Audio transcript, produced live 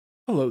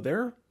Hello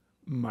there,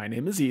 my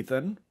name is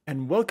Ethan,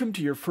 and welcome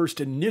to your first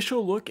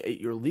initial look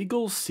at your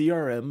Legal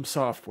CRM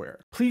software.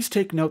 Please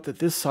take note that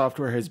this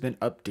software has been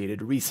updated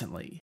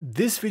recently.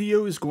 This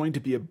video is going to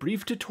be a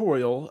brief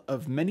tutorial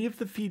of many of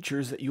the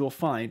features that you will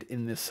find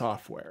in this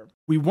software.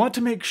 We want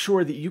to make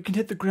sure that you can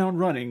hit the ground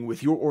running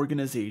with your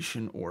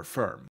organization or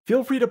firm.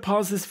 Feel free to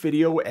pause this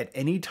video at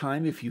any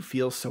time if you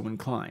feel so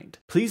inclined.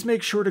 Please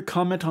make sure to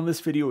comment on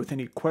this video with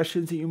any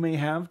questions that you may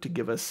have to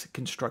give us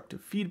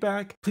constructive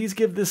feedback. Please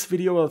give this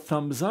video a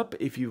thumbs up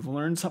if you've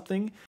learned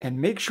something,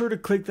 and make sure to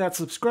click that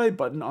subscribe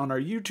button on our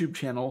YouTube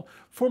channel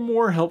for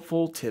more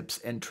helpful tips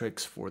and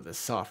tricks for this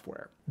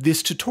software.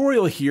 This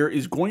tutorial here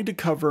is going to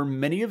cover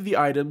many of the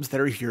items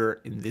that are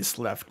here in this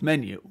left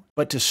menu.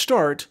 But to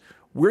start,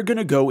 we're going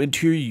to go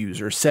into your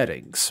user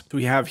settings.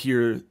 We have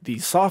here the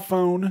soft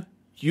phone,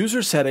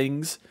 user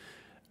settings,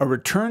 a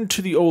return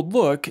to the old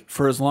look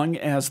for as long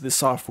as the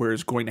software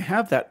is going to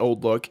have that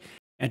old look,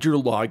 and your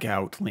log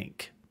out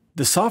link.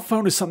 The soft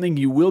phone is something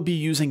you will be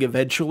using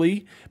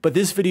eventually, but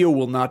this video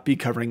will not be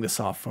covering the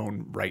soft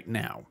phone right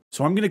now.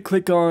 So I'm going to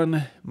click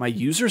on my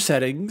user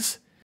settings.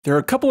 There are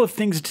a couple of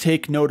things to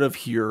take note of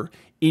here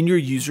in your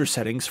user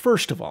settings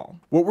first of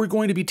all. What we're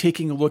going to be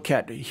taking a look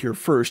at here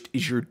first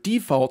is your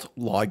default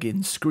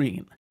login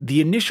screen. The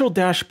initial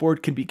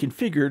dashboard can be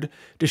configured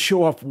to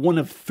show off one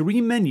of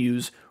three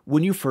menus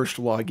when you first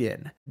log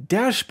in: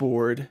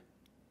 Dashboard,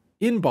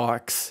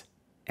 Inbox,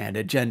 and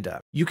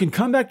Agenda. You can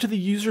come back to the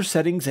user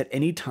settings at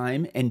any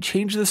time and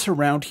change this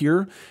around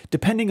here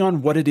depending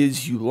on what it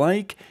is you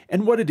like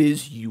and what it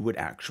is you would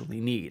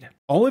actually need.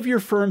 All of your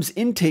firm's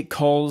intake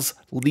calls,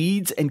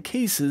 leads, and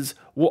cases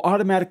will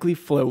automatically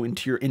flow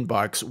into your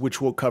inbox,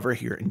 which we'll cover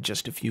here in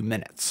just a few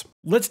minutes.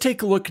 Let's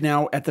take a look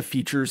now at the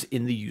features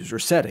in the user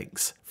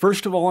settings.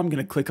 First of all, I'm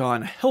going to click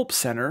on Help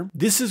Center.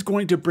 This is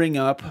going to bring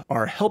up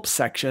our Help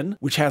section,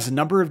 which has a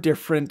number of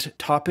different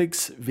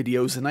topics,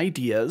 videos, and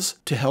ideas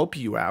to help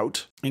you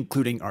out,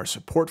 including our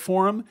support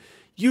forum,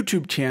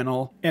 YouTube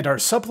channel, and our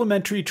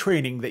supplementary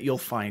training that you'll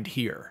find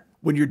here.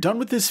 When you're done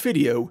with this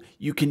video,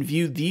 you can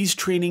view these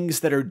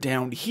trainings that are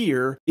down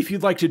here if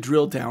you'd like to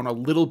drill down a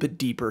little bit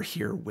deeper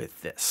here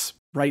with this.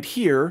 Right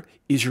here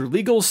is your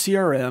Legal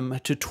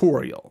CRM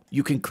tutorial.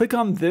 You can click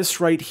on this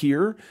right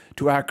here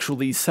to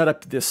actually set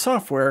up this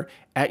software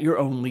at your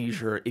own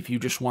leisure if you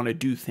just want to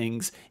do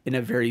things in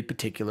a very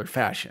particular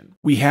fashion.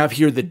 We have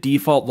here the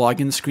default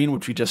login screen,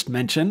 which we just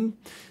mentioned,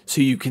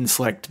 so you can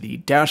select the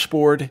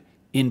dashboard,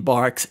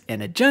 inbox,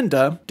 and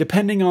agenda,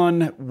 depending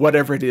on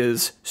whatever it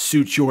is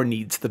suits your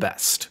needs the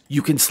best.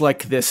 You can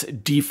select this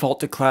default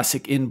to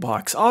classic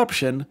inbox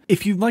option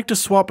if you'd like to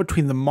swap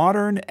between the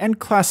modern and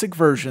classic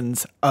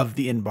versions of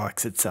the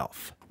inbox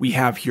itself. We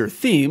have here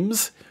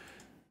themes.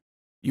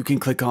 You can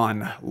click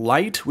on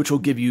light, which will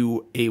give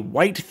you a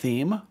white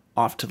theme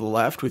off to the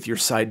left with your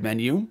side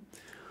menu,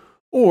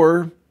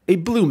 or a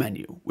blue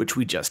menu, which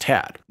we just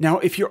had. Now,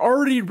 if you're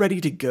already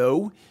ready to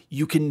go,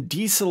 you can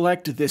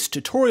deselect this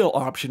tutorial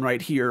option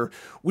right here,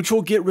 which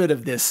will get rid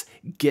of this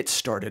Get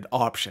Started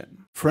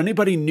option. For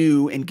anybody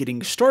new and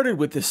getting started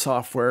with this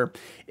software,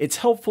 it's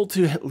helpful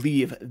to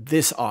leave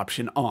this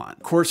option on.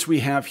 Of course,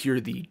 we have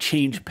here the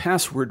Change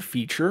Password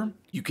feature.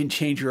 You can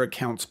change your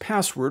account's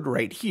password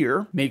right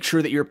here. Make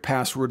sure that your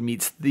password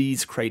meets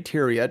these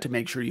criteria to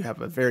make sure you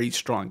have a very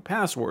strong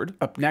password.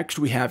 Up next,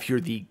 we have here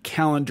the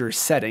calendar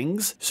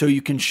settings. So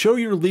you can show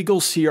your Legal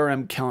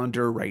CRM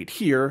calendar right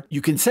here.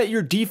 You can set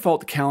your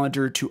default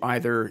calendar to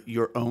either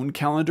your own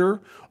calendar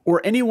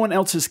or anyone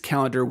else's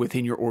calendar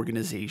within your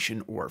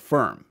organization or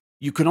firm.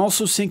 You can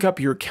also sync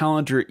up your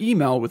calendar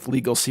email with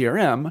Legal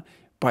CRM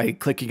by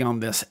clicking on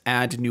this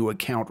Add New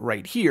Account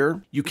right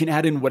here. You can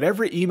add in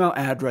whatever email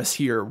address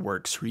here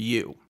works for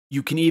you.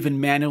 You can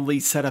even manually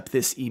set up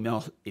this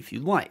email if you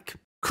like.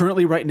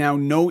 Currently right now,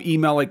 no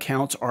email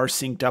accounts are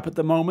synced up at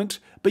the moment,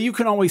 but you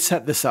can always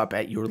set this up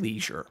at your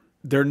leisure.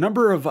 There are a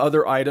number of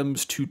other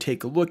items to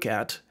take a look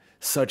at,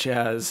 such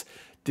as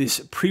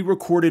this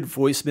pre-recorded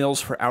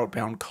voicemails for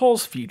outbound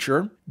calls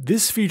feature.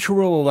 This feature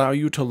will allow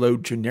you to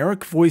load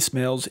generic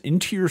voicemails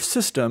into your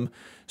system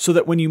so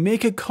that when you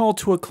make a call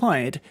to a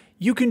client,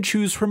 you can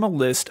choose from a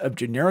list of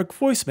generic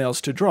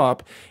voicemails to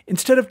drop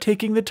instead of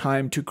taking the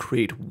time to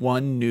create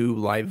one new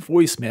live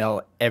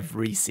voicemail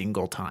every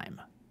single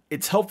time.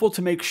 It's helpful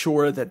to make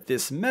sure that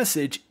this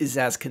message is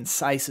as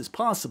concise as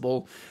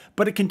possible,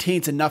 but it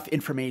contains enough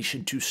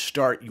information to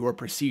start your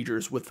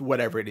procedures with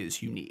whatever it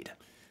is you need.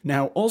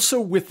 Now,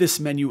 also with this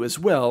menu as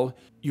well,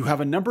 you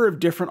have a number of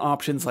different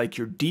options like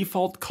your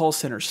default call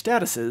center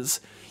statuses.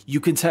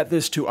 You can set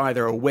this to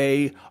either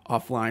away,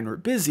 offline, or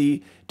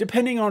busy,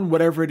 depending on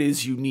whatever it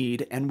is you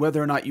need and whether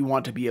or not you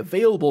want to be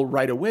available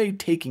right away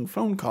taking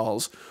phone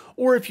calls,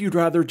 or if you'd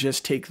rather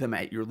just take them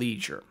at your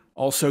leisure.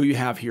 Also, you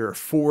have here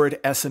forward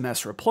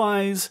SMS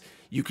replies.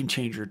 You can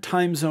change your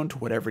time zone to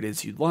whatever it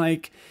is you'd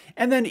like,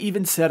 and then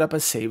even set up a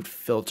saved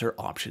filter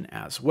option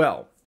as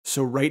well.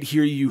 So right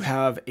here you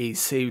have a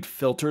saved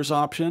filters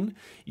option.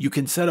 You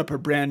can set up a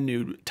brand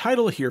new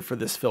title here for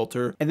this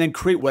filter and then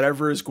create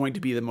whatever is going to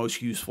be the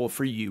most useful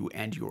for you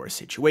and your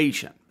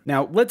situation.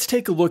 Now let's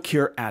take a look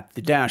here at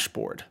the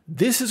dashboard.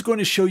 This is going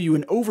to show you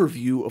an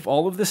overview of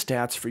all of the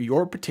stats for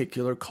your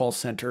particular call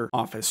center,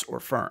 office, or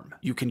firm.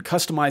 You can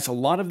customize a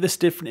lot of this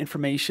different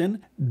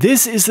information.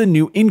 This is the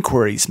new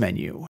inquiries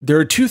menu. There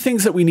are two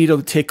things that we need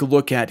to take a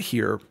look at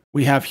here.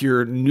 We have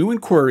here new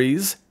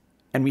inquiries,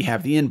 and we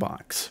have the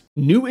inbox.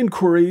 New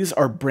inquiries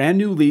are brand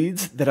new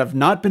leads that have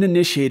not been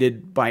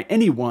initiated by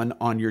anyone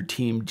on your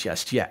team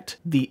just yet.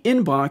 The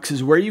inbox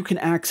is where you can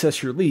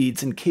access your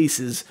leads and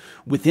cases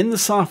within the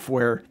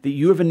software that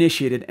you have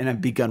initiated and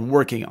have begun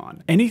working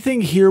on.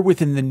 Anything here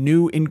within the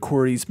new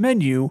inquiries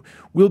menu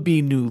will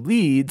be new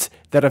leads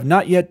that have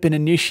not yet been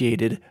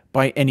initiated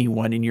by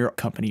anyone in your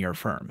company or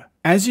firm.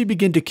 As you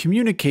begin to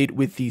communicate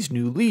with these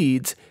new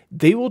leads,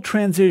 they will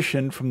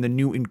transition from the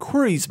new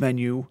inquiries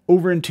menu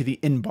over into the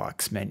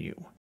inbox menu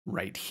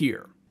right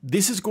here.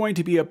 This is going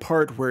to be a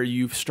part where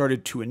you've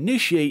started to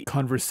initiate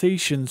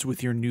conversations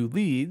with your new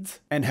leads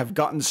and have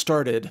gotten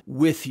started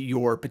with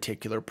your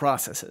particular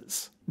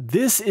processes.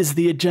 This is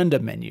the agenda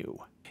menu.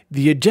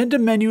 The agenda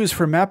menu is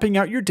for mapping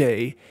out your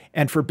day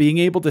and for being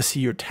able to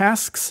see your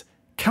tasks,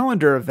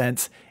 calendar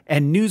events,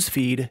 and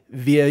newsfeed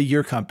via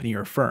your company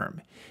or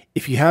firm.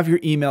 If you have your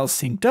emails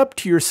synced up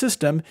to your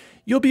system,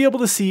 you'll be able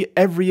to see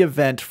every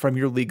event from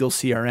your Legal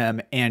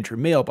CRM and your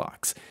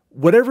mailbox.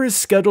 Whatever is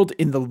scheduled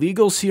in the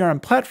Legal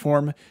CRM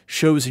platform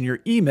shows in your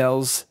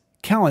emails,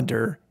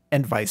 calendar,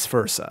 and vice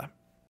versa.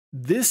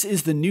 This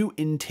is the new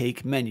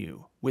intake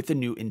menu with the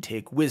new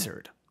intake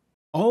wizard.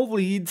 All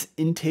leads,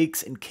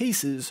 intakes, and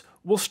cases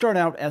will start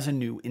out as a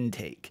new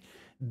intake.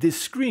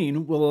 This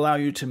screen will allow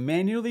you to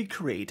manually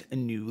create a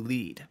new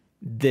lead.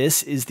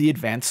 This is the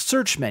advanced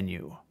search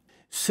menu.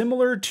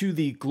 Similar to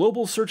the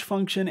global search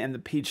function and the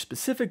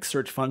page-specific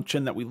search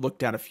function that we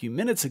looked at a few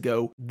minutes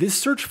ago, this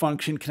search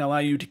function can allow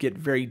you to get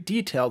very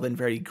detailed and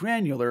very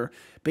granular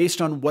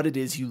based on what it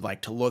is you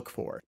like to look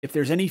for. If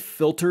there's any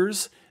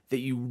filters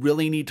that you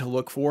really need to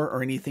look for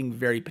or anything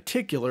very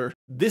particular,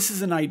 this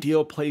is an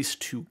ideal place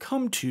to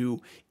come to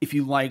if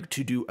you like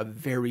to do a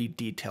very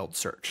detailed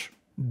search.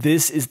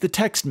 This is the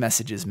text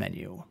messages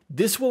menu.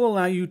 This will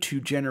allow you to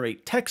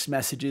generate text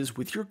messages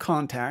with your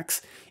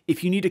contacts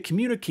if you need to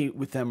communicate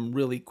with them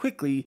really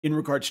quickly in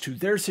regards to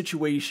their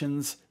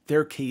situations,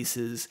 their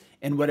cases,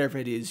 and whatever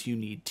it is you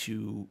need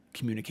to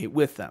communicate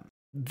with them.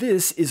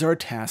 This is our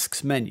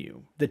tasks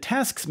menu. The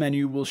tasks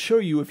menu will show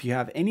you if you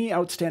have any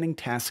outstanding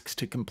tasks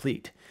to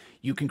complete.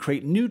 You can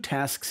create new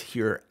tasks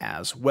here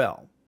as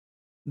well.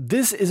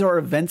 This is our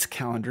events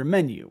calendar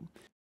menu.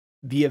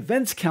 The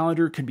events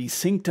calendar can be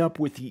synced up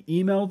with the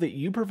email that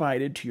you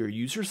provided to your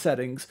user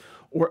settings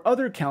or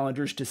other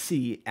calendars to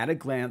see at a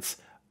glance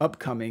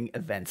upcoming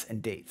events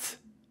and dates.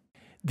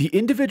 The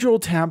individual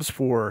tabs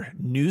for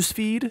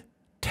Newsfeed,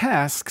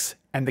 Tasks,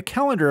 and the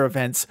calendar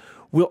events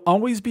will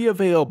always be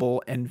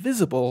available and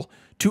visible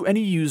to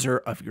any user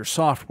of your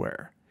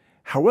software.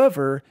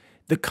 However,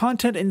 the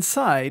content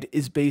inside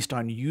is based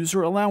on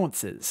user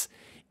allowances.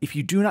 If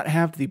you do not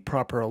have the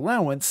proper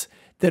allowance,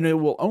 then it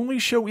will only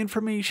show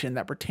information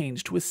that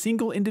pertains to a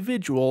single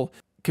individual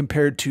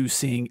compared to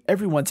seeing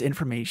everyone's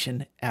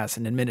information as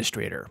an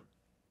administrator.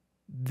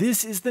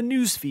 This is the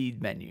Newsfeed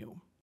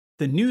menu.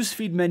 The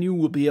Newsfeed menu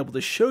will be able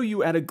to show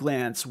you at a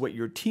glance what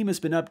your team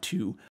has been up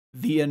to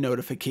via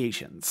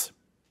notifications.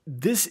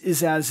 This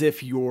is as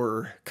if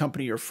your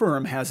company or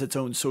firm has its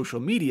own social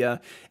media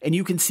and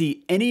you can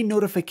see any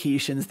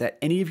notifications that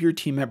any of your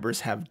team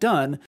members have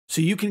done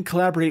so you can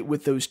collaborate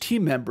with those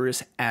team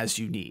members as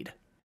you need.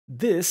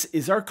 This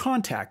is our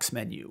contacts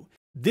menu.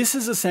 This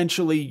is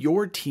essentially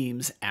your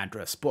team's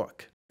address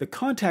book. The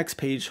contacts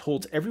page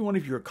holds every one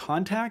of your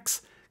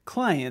contacts,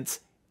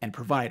 clients, and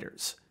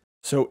providers.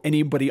 So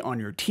anybody on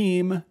your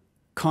team,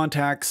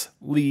 contacts,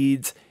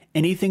 leads,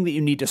 anything that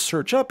you need to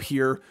search up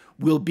here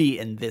will be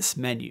in this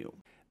menu.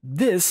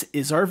 This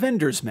is our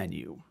vendors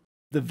menu.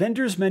 The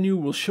vendors menu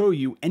will show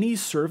you any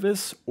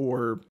service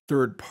or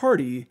third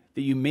party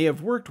that you may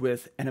have worked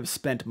with and have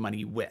spent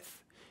money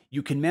with.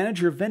 You can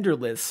manage your vendor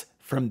lists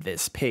from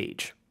this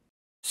page.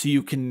 So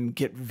you can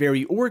get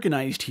very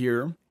organized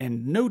here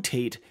and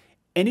notate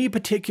any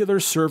particular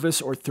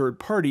service or third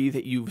party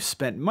that you've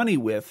spent money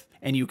with,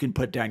 and you can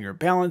put down your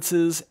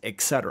balances,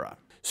 etc.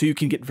 So you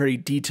can get very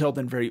detailed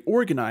and very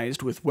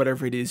organized with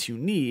whatever it is you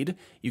need.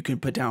 You can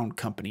put down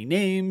company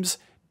names,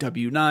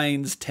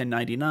 W-9s,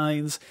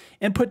 1099s,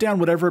 and put down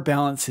whatever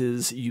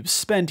balances you've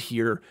spent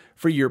here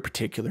for your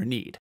particular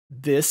need.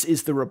 This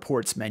is the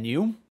reports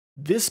menu.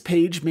 This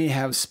page may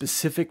have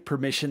specific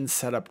permissions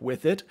set up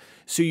with it,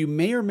 so you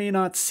may or may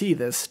not see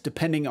this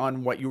depending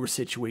on what your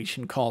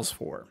situation calls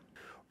for.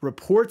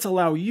 Reports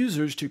allow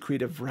users to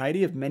create a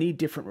variety of many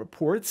different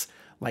reports,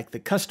 like the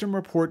custom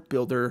report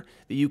builder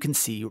that you can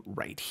see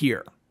right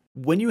here.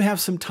 When you have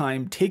some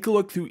time, take a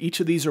look through each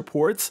of these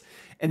reports,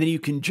 and then you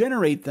can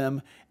generate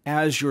them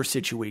as your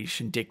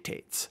situation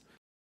dictates.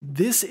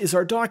 This is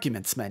our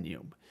documents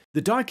menu.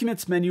 The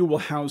documents menu will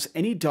house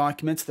any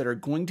documents that are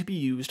going to be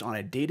used on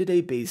a day-to-day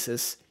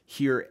basis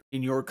here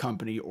in your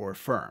company or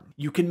firm.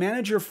 You can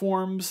manage your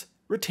forms,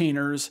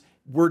 retainers,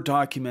 Word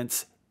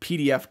documents,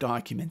 PDF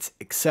documents,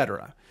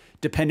 etc.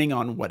 depending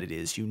on what it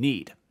is you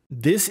need.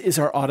 This is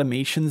our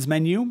automations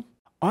menu.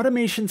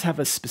 Automations have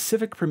a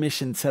specific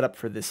permission set up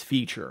for this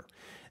feature.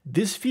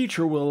 This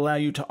feature will allow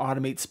you to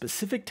automate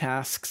specific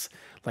tasks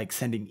like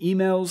sending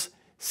emails,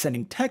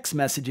 sending text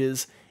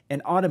messages,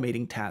 and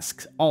automating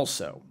tasks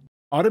also.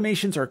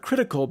 Automations are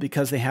critical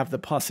because they have the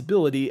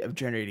possibility of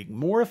generating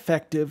more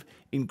effective,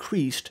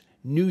 increased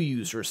new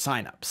user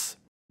signups.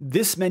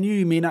 This menu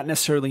you may not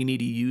necessarily need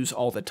to use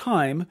all the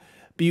time,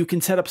 but you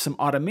can set up some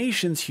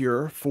automations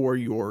here for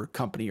your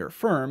company or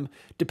firm,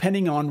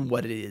 depending on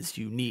what it is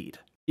you need.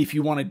 If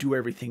you want to do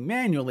everything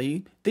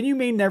manually, then you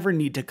may never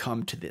need to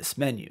come to this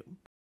menu.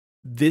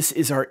 This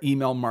is our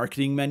email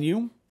marketing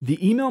menu. The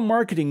email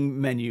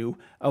marketing menu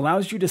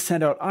allows you to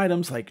send out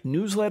items like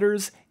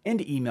newsletters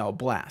and email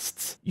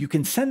blasts. You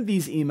can send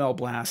these email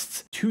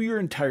blasts to your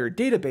entire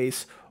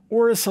database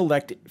or a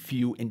select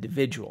few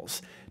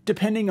individuals,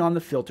 depending on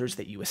the filters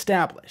that you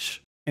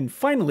establish. And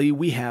finally,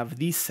 we have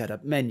the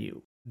setup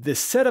menu. This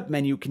setup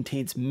menu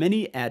contains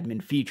many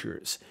admin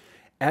features.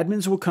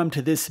 Admins will come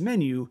to this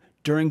menu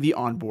during the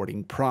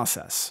onboarding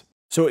process.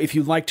 So if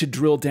you'd like to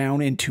drill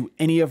down into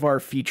any of our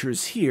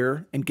features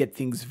here and get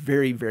things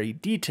very, very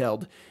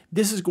detailed,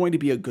 this is going to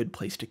be a good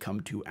place to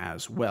come to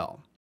as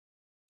well.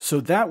 So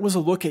that was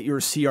a look at your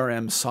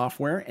CRM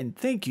software, and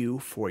thank you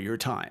for your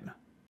time.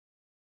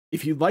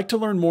 If you'd like to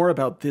learn more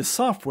about this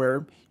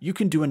software, you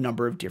can do a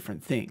number of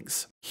different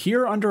things.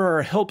 Here under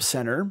our Help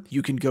Center,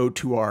 you can go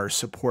to our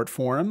support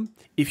forum.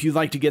 If you'd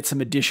like to get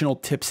some additional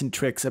tips and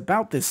tricks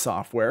about this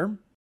software,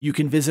 you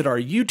can visit our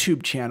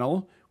YouTube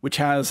channel, which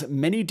has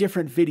many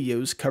different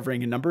videos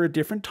covering a number of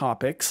different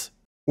topics,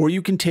 or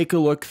you can take a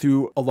look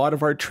through a lot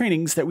of our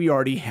trainings that we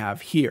already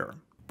have here.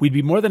 We'd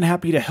be more than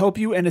happy to help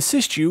you and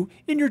assist you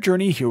in your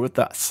journey here with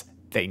us.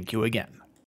 Thank you again.